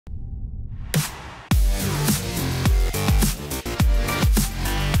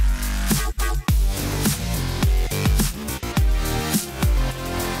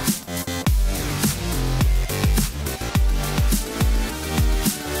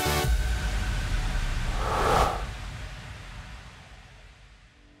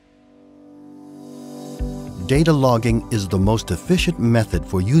Data logging is the most efficient method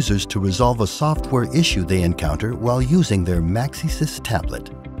for users to resolve a software issue they encounter while using their MaxiSys tablet.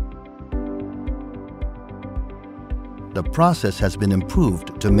 The process has been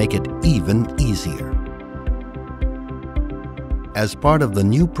improved to make it even easier. As part of the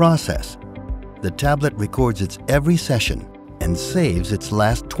new process, the tablet records its every session and saves its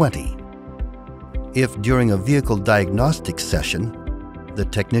last 20. If during a vehicle diagnostics session, the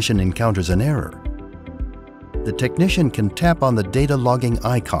technician encounters an error, the technician can tap on the data logging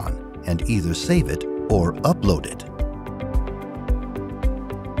icon and either save it or upload it.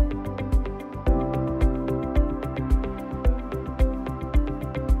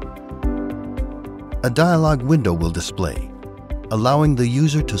 A dialog window will display, allowing the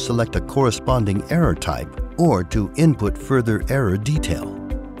user to select a corresponding error type or to input further error detail.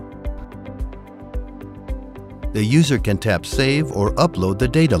 The user can tap Save or upload the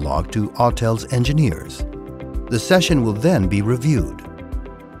data log to Autel's engineers. The session will then be reviewed,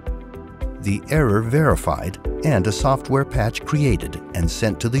 the error verified, and a software patch created and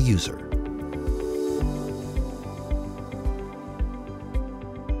sent to the user.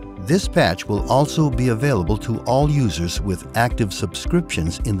 This patch will also be available to all users with active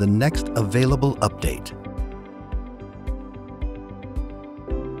subscriptions in the next available update.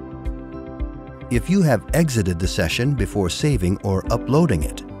 If you have exited the session before saving or uploading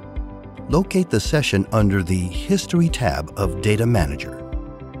it, locate the session under the History tab of Data Manager.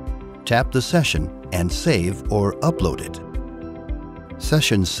 Tap the session and save or upload it.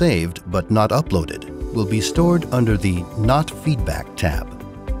 Sessions saved but not uploaded will be stored under the Not Feedback tab.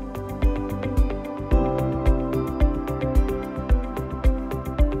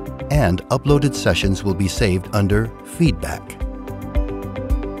 And uploaded sessions will be saved under Feedback.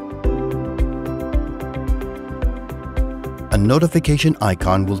 A notification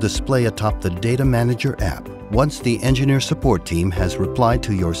icon will display atop the Data Manager app once the engineer support team has replied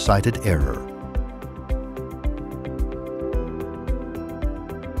to your cited error.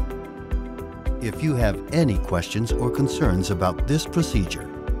 If you have any questions or concerns about this procedure,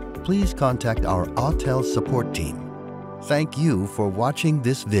 please contact our Autel support team. Thank you for watching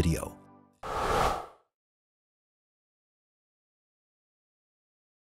this video.